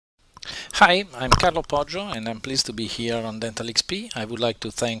Hi, I'm Carlo Poggio and I'm pleased to be here on Dental XP. I would like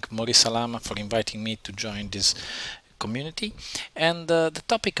to thank Maurice Alama for inviting me to join this community. And the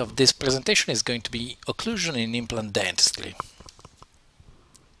topic of this presentation is going to be occlusion in implant dentistry.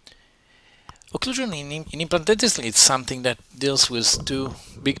 Occlusion in implant dentistry is something that deals with two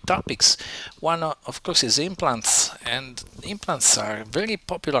big topics. One, of course, is implants, and implants are very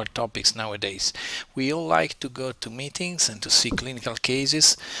popular topics nowadays. We all like to go to meetings and to see clinical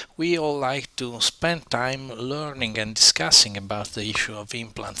cases. We all like to spend time learning and discussing about the issue of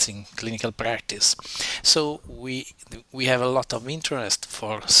implants in clinical practice. So we have a lot of interest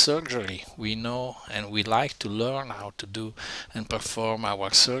for surgery. We know and we like to learn how to do and perform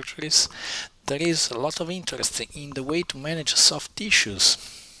our surgeries. There is a lot of interest in the way to manage soft tissues.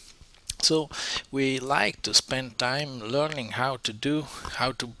 So we like to spend time learning how to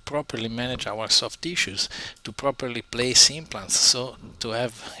properly manage our soft tissues, to properly place implants, so to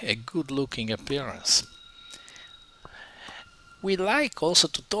have a good looking appearance. We like also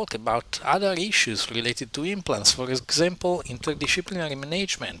to talk about other issues related to implants, for example, interdisciplinary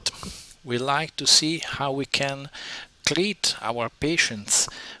management. We like to see how we can treat our patients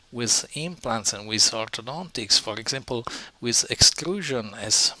with implants and with orthodontics, for example, with extrusion,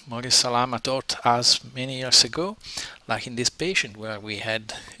 as Maurice Alama taught us many years ago, like in this patient where we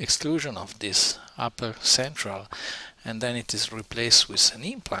had extrusion of this upper central, and then it is replaced with an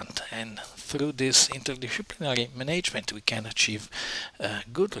implant, and through this interdisciplinary management we can achieve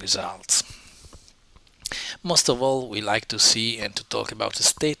good results. Most of all, we like to see and to talk about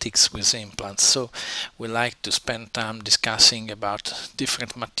aesthetics with implants, so we like to spend time discussing about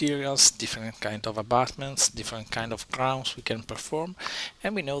different materials, different kind of abutments, different kind of crowns we can perform,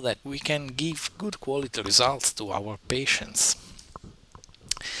 and we know that we can give good quality results to our patients.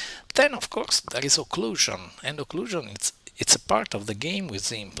 Then, of course, there is occlusion, and occlusion it's a part of the game with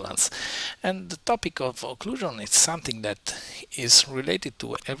the implants. And the topic of occlusion is something that is related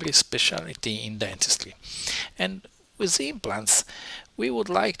to every specialty in dentistry. And with the implants, we would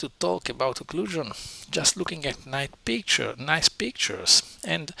like to talk about occlusion just looking at nice pictures.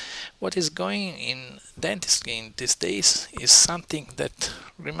 And what is going in dentistry in these days is something that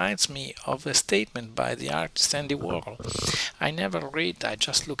reminds me of a statement by the artist Andy Warhol. I never read, I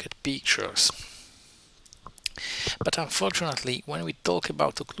just look at pictures. But unfortunately, when we talk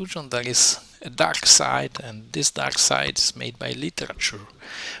about occlusion, there is a dark side, and this dark side is made by literature.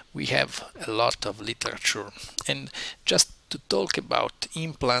 We have a lot of literature, and just to talk about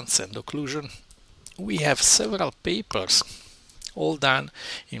implants and occlusion, we have several papers, all done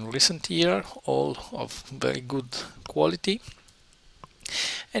in recent years, all of very good quality.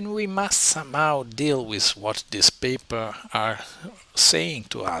 And we must somehow deal with what these papers are saying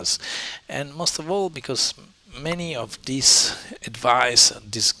to us, and most of all because many of these advice,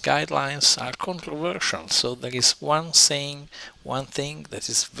 these guidelines are controversial. So there is one saying one thing that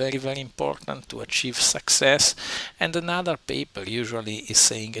is very, very important to achieve success, and another paper usually is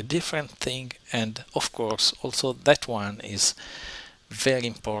saying a different thing, and of course also that one is very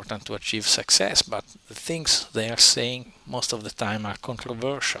important to achieve success, but the things they are saying most of the time are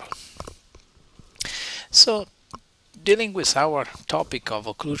controversial. So dealing with our topic of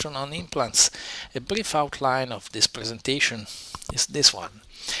occlusion on implants, a brief outline of this presentation is this one.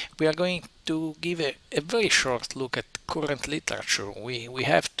 We are going to give a very short look at current literature. We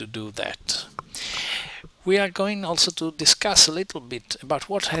have to do that. We are going also to discuss a little bit about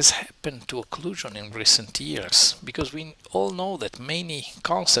what has happened to occlusion in recent years, because we all know that many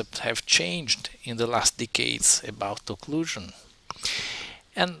concepts have changed in the last decades about occlusion.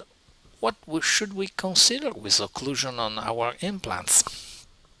 And what should we consider with occlusion on our implants?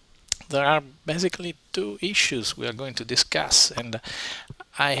 There are basically two issues we are going to discuss, and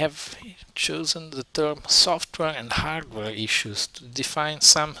I have chosen the term software and hardware issues to define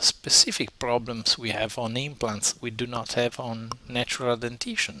some specific problems we have on implants we do not have on natural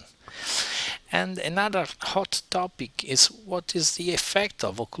dentition. And another hot topic is what is the effect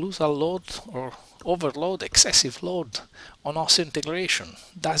of occlusal load or overload, excessive load on osseointegration.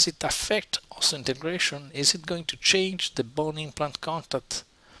 Does it affect osseointegration? Is it going to change the bone implant contact?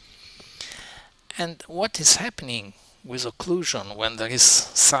 And what is happening with occlusion when there is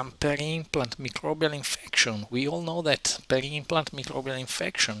some peri-implant microbial infection? We all know that peri-implant microbial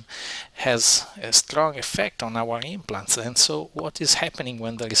infection has a strong effect on our implants, and so what is happening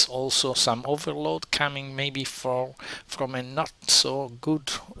when there is also some overload coming maybe from a not so good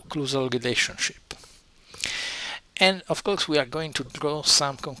occlusal relationship? And of course we are going to draw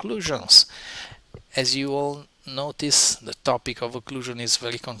some conclusions. As you all notice, the topic of occlusion is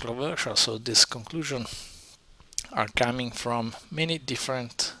very controversial, so these conclusions are coming from many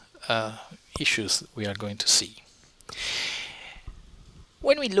different issues we are going to see.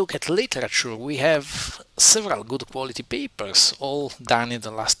 When we look at literature, we have several good quality papers, all done in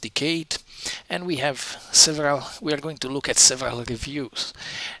the last decade, and we are going to look at several reviews.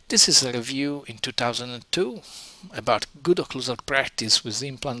 This is a review in 2002 about good occlusal practice with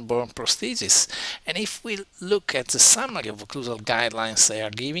implant-borne prosthesis, and if we look at the summary of occlusal guidelines they are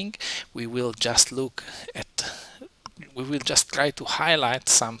giving, we will just try to highlight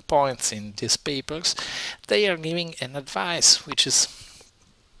some points in these papers. They are giving an advice, which is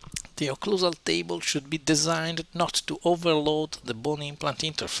the occlusal table should be designed not to overload the bone implant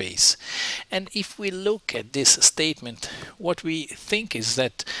interface. And if we look at this statement, what we think is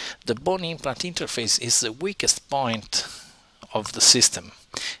that the bone implant interface is the weakest point of the system.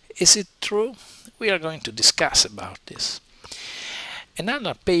 Is it true? We are going to discuss about this.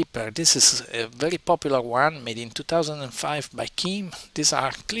 Another paper, this is a very popular one, made in 2005 by Kim. These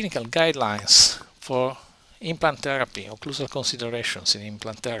are clinical guidelines for implant therapy, occlusal considerations in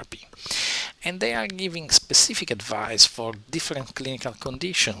implant therapy. And they are giving specific advice for different clinical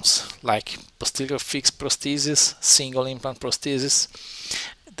conditions, like posterior fixed prosthesis, single implant prosthesis.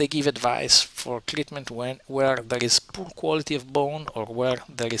 They give advice for treatment where there is poor quality of bone or where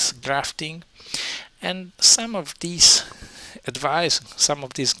there is grafting. And some of these advice, some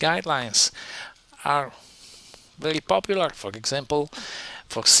of these guidelines are very popular. For example,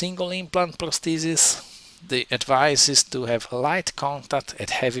 for single implant prosthesis, the advice is to have light contact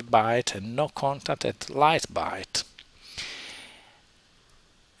at heavy bite and no contact at light bite.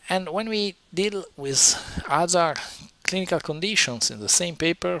 And when we deal with other clinical conditions in the same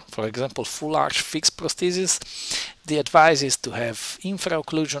paper, for example full arch fixed prosthesis, the advice is to have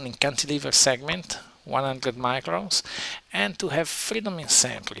infraocclusion in cantilever segment 100 microns and to have freedom in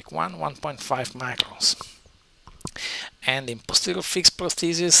centric 1.5 microns. And in posterior fixed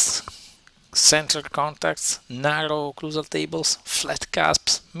prosthesis, central contacts, narrow occlusal tables, flat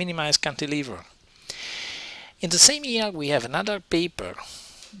cusps, minimized cantilever. In the same year we have another paper.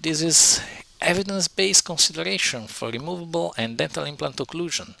 This is evidence-based consideration for removable and dental implant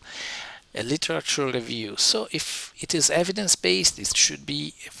occlusion, a literature review. So if it is evidence-based, it should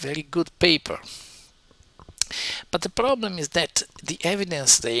be a very good paper. But the problem is that the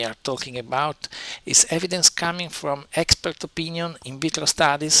evidence they are talking about is evidence coming from expert opinion in vitro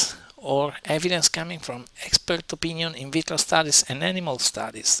studies or evidence coming from expert opinion in vitro studies and animal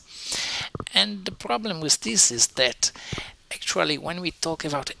studies. And the problem with this is that actually when we talk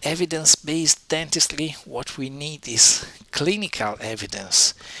about evidence-based dentistry, what we need is clinical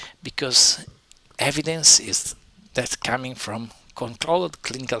evidence, because evidence is that coming from controlled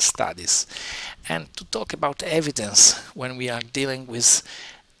clinical studies. And to talk about evidence when we are dealing with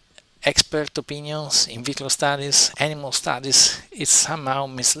expert opinions, in vitro studies, animal studies, it's somehow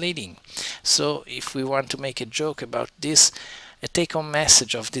misleading. So if we want to make a joke about this, a take-home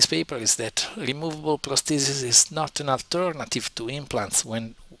message of this paper is that removable prosthesis is not an alternative to implants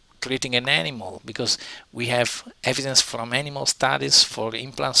when treating an animal, because we have evidence from animal studies for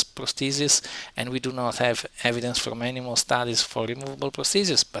implants prosthesis and we do not have evidence from animal studies for removable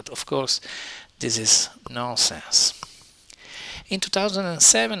prosthesis. But of course this is nonsense. In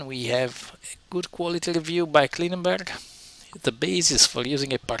 2007 we have a good quality review by Klinenberg, the basis for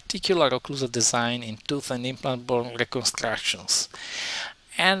using a particular occlusal design in tooth and implant-borne reconstructions.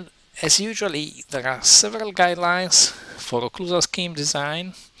 And as usually there are several guidelines for occlusal scheme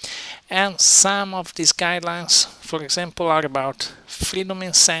design, and some of these guidelines, for example, are about freedom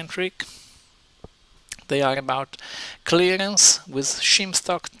in centric. They are about clearance with shim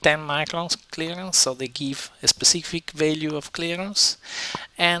stock 10 microns clearance, so they give a specific value of clearance.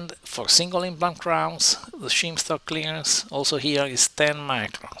 And for single implant crowns, the shim stock clearance also here is 10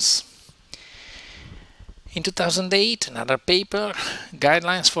 microns. In 2008, another paper,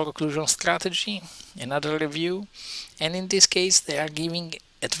 Guidelines for Occlusion Strategy, another review, and in this case they are giving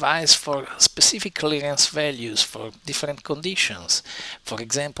advice for specific clearance values for different conditions. For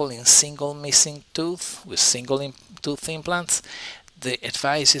example, in single missing tooth with single tooth implants, the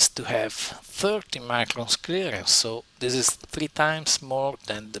advice is to have 30 microns clearance, so this is 3 times more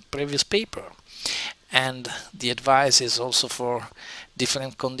than the previous paper. And the advice is also for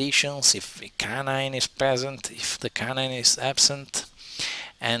different conditions, if the canine is present, if the canine is absent,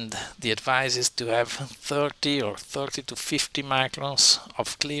 and the advice is to have 30 or 30 to 50 microns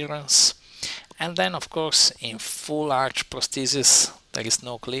of clearance. And then of course in full arch prosthesis there is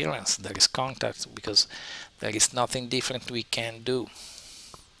no clearance, there is contact, because there is nothing different we can do.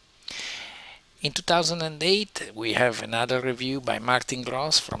 In 2008 we have another review by Martin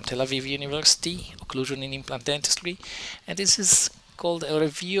Gross from Tel Aviv University, Occlusion in Implant Dentistry, and this is called a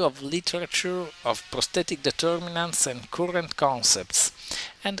review of literature of prosthetic determinants and current concepts.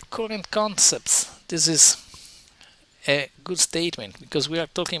 And current concepts, this is a good statement because we are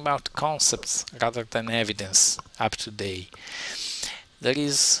talking about concepts rather than evidence up to date. There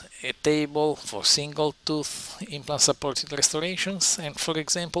is a table for single tooth implant supported restorations, and for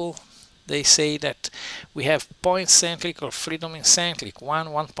example they say that we have point centric or freedom centric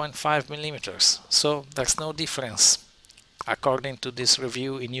 1.5 millimeters, so there's no difference according to this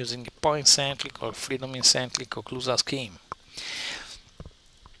review in using point centric or freedom centric occlusal scheme.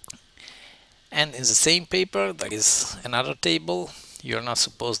 And in the same paper there is another table. You're not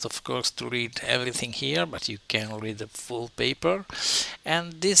supposed, of course, to read everything here, but you can read the full paper.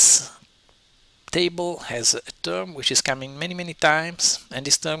 And this table has a term which is coming many times, and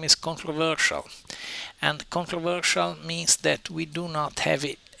this term is controversial. And controversial means that we do not have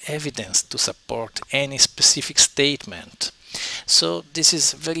evidence to support any specific statement. So this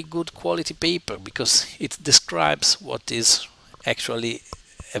is very good quality paper because it describes what is actually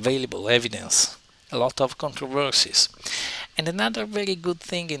available evidence. A lot of controversies. And another very good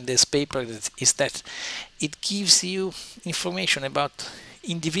thing in this paper is that it gives you information about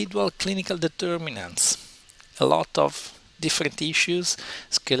individual clinical determinants, a lot of different issues: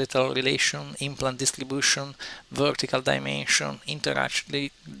 skeletal relation, implant distribution, vertical dimension, interaction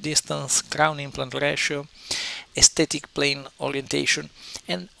distance, crown implant ratio, aesthetic plane orientation,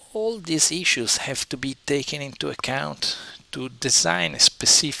 and all these issues have to be taken into account to design a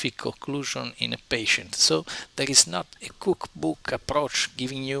specific occlusion in a patient. So there is not a cookbook approach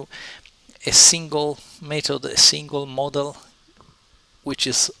giving you a single method, a single model which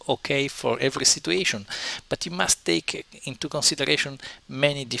is okay for every situation, but you must take into consideration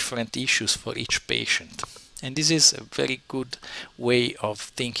many different issues for each patient, and this is a very good way of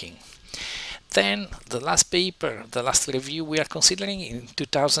thinking. Then the last paper, the last review we are considering in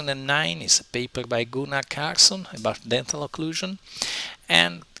 2009 is a paper by Gunnar Carlsson about dental occlusion.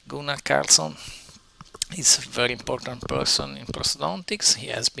 And Gunnar Carlsson is a very important person in prosthodontics. He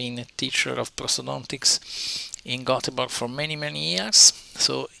has been a teacher of prosthodontics in Gothenburg for many years,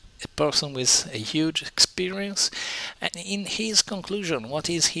 so a person with a huge experience. And in his conclusion, what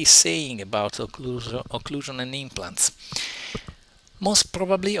is he saying about occlusion and implants? Most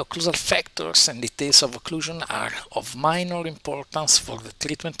probably occlusal factors and details of occlusion are of minor importance for the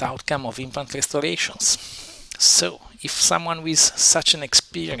treatment outcome of implant restorations. So, if someone with such an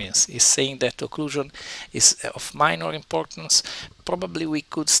experience is saying that occlusion is of minor importance, probably we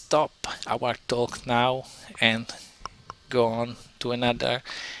could stop our talk now and go on to another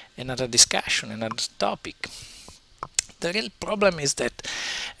discussion, another topic. The real problem is that,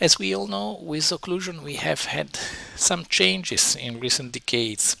 as we all know, with occlusion we have had some changes in recent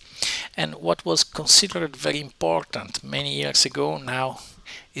decades, and what was considered very important many years ago now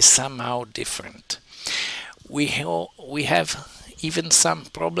is somehow different. We have even some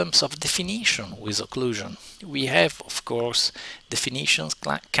problems of definition with occlusion. We have, of course, definitions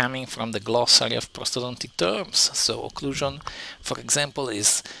coming from the glossary of prosthodontic terms. So occlusion, for example,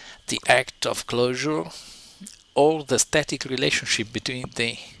 is the act of closure or the static relationship between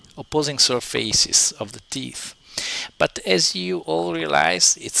the opposing surfaces of the teeth. But as you all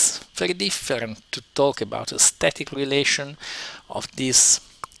realize, it's very different to talk about a static relation of these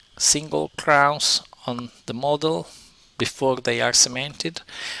single crowns on the model before they are cemented,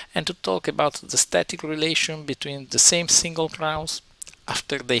 and to talk about the static relation between the same single crowns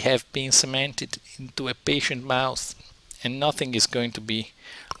after they have been cemented into a patient mouth, and nothing is going to be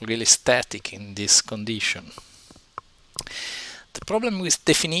really static in this condition. The problem with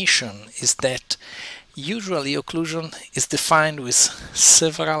definition is that usually occlusion is defined with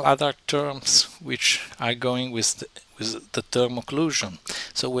several other terms which are going with the term occlusion.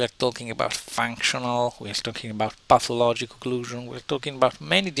 So we are talking about functional, we are talking about pathologic occlusion, we are talking about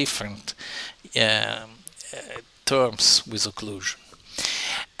many different terms with occlusion.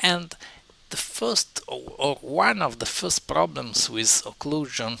 And the first, or one of the first problems with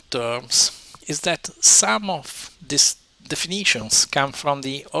occlusion terms is that some of these definitions come from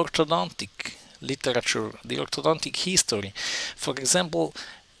the orthodontic literature, the orthodontic history. For example,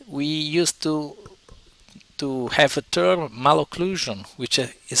 we used to have a term malocclusion, which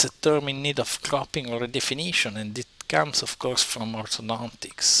is a term in need of cropping or a definition, and it comes, of course, from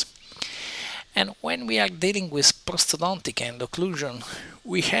orthodontics. And when we are dealing with prosthodontic and occlusion,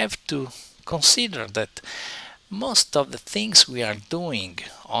 we have to consider that most of the things we are doing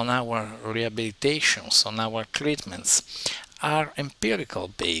on our rehabilitations, on our treatments, are empirical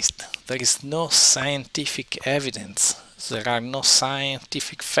based. There is no scientific evidence, there are no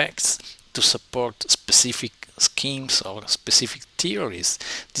scientific facts to support specific schemes or specific theories.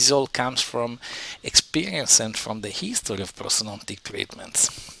 This all comes from experience and from the history of prosthodontic treatments.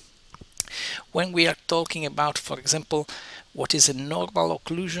 When we are talking about, for example, what is a normal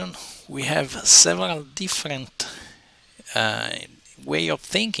occlusion, we have several different way of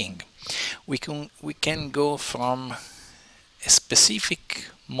thinking. We can go from a specific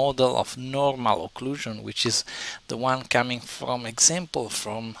model of normal occlusion, which is the one coming from example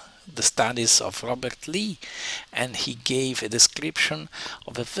from the studies of Robert Lee, and he gave a description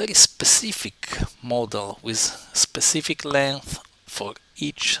of a very specific model with specific length for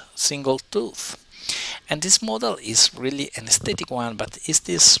each single tooth. And this model is really an aesthetic one, but is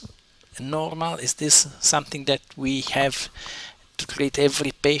this normal? Is this something that we have to treat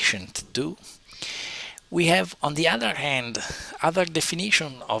every patient to? We have, on the other hand, other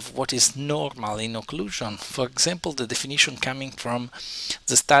definition of what is normal in occlusion. For example, the definition coming from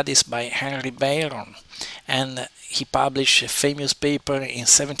the studies by Henry Byron, and he published a famous paper in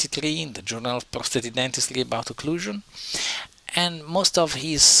 '73 in the Journal of Prosthetic Dentistry about occlusion, and most of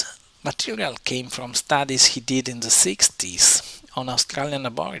his material came from studies he did in the '60s on Australian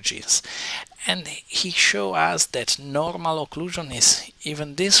Aborigines. And he showed us that normal occlusion is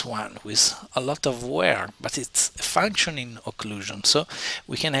even this one with a lot of wear, but it's a functioning occlusion. So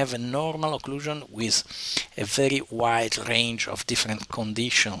we can have a normal occlusion with a very wide range of different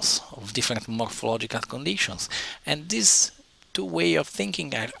conditions, of different morphological conditions. And these two ways of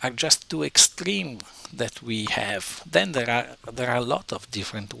thinking are just two extremes that we have. Then there are a lot of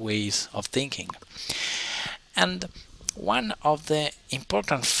different ways of thinking. And one of the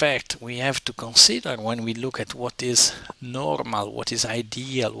important facts we have to consider when we look at what is normal, what is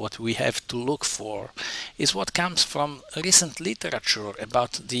ideal, what we have to look for, is what comes from recent literature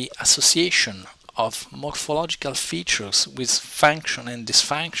about the association of morphological features with function and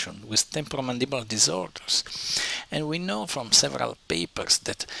dysfunction, with temporomandibular disorders. And we know from several papers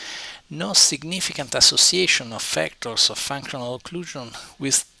that no significant association of factors of functional occlusion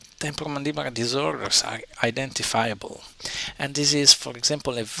with temporomandibular disorders are identifiable. And this is, for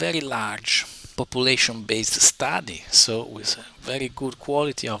example, a very large population-based study, so with a very good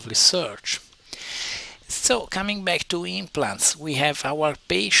quality of research. So coming back to implants, we have our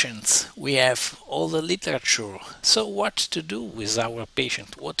patients, we have all the literature. So what to do with our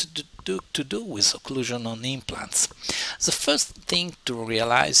patient? What to do with occlusion on implants? The first thing to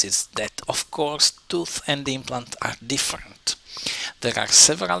realize is that, of course, tooth and implant are different. There are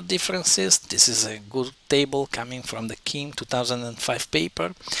several differences. This is a good table coming from the Kim 2005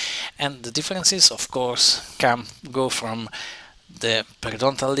 paper, and the differences, of course, go from the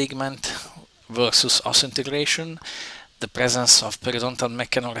periodontal ligament versus osseointegration, the presence of periodontal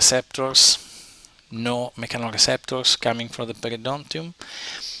mechanoreceptors, no mechanoreceptors coming from the periodontium.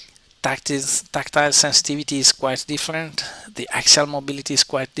 Tactile sensitivity is quite different, the axial mobility is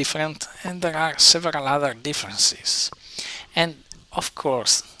quite different, and there are several other differences. And of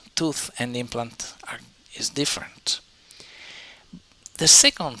course, tooth and implant is different. The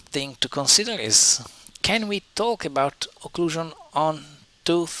second thing to consider is, can we talk about occlusion on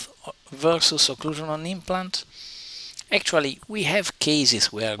tooth versus occlusion on implant? Actually, we have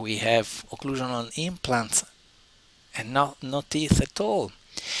cases where we have occlusion on implants and no teeth at all.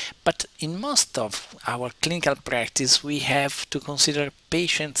 But in most of our clinical practice, we have to consider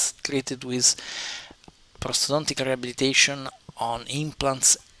patients treated with prosthodontic rehabilitation on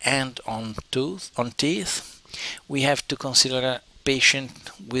implants and on teeth. We have to consider a patient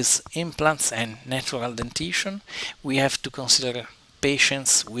with implants and natural dentition. We have to consider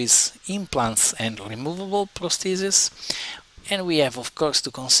patients with implants and removable prosthesis. And we have, of course,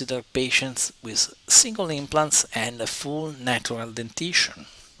 to consider patients with single implants and a full natural dentition.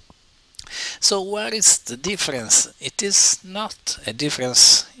 So where is the difference? It is not a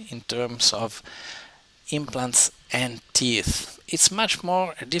difference in terms of implants and teeth. It's much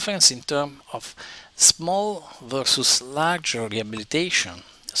more a difference in terms of small versus larger rehabilitation.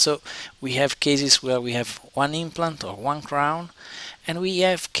 So we have cases where we have one implant or one crown, and we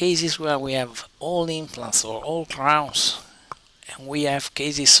have cases where we have all implants or all crowns, and we have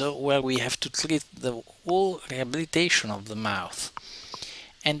cases where we have to treat the whole rehabilitation of the mouth,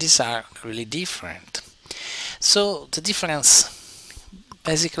 and these are really different. So the difference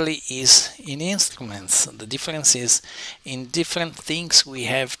basically is in instruments. The difference is in different things we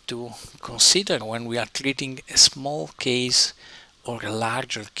have to consider when we are treating a small case or a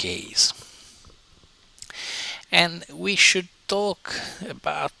larger case. And we should talk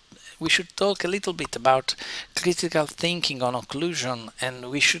a little bit about critical thinking on occlusion, and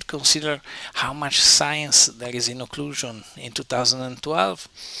we should consider how much science there is in occlusion in 2012.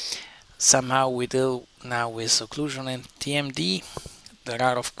 somehow we deal now with occlusion and TMD. There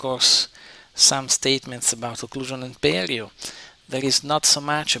are of course some statements about occlusion and perio. There is not so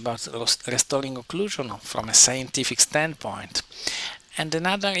much about restoring occlusion from a scientific standpoint. And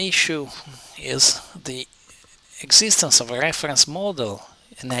another issue is the existence of a reference model,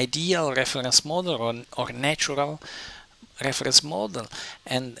 an ideal reference model or natural reference model.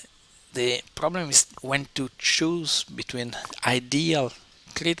 And the problem is when to choose between ideal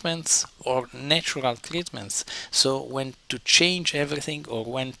treatments or natural treatments. So when to change everything or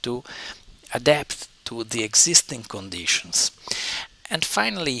when to adapt to the existing conditions. And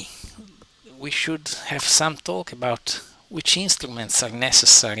finally, we should have some talk about which instruments are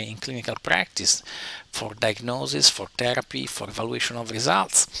necessary in clinical practice for diagnosis, for therapy, for evaluation of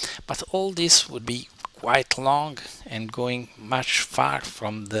results. But all this would be quite long and going much far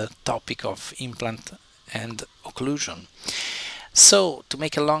from the topic of implant and occlusion. So, to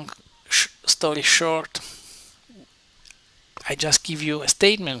make a long story short, I just give you a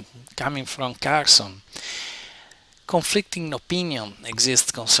statement coming from Carson. Conflicting opinion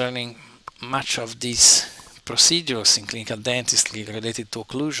exists concerning much of these procedures in clinical dentistry related to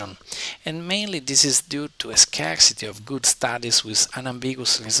occlusion, and mainly this is due to a scarcity of good studies with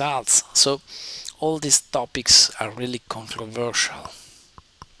unambiguous results. So all these topics are really controversial.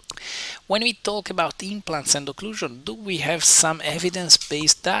 When we talk about implants and occlusion, do we have some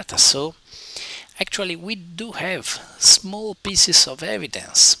evidence-based data? So actually we do have small pieces of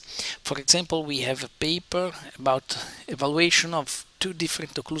evidence. For example, we have a paper about evaluation of two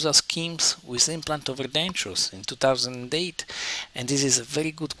different occlusal schemes with implant over dentures in 2008, and this is a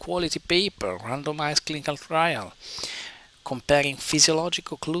very good quality paper, randomized clinical trial comparing physiologic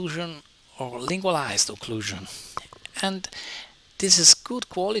occlusion or lingualized occlusion. And this is good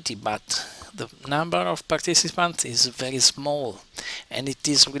quality, but the number of participants is very small, and it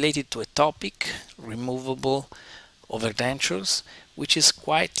is related to a topic, removable overdentures, which is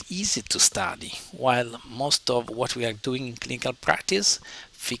quite easy to study, while most of what we are doing in clinical practice,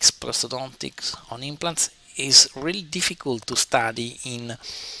 fixed prosthodontics on implants, is really difficult to study in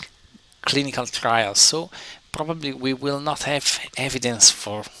clinical trials. So probably we will not have evidence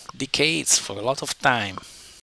for decades, for a lot of time.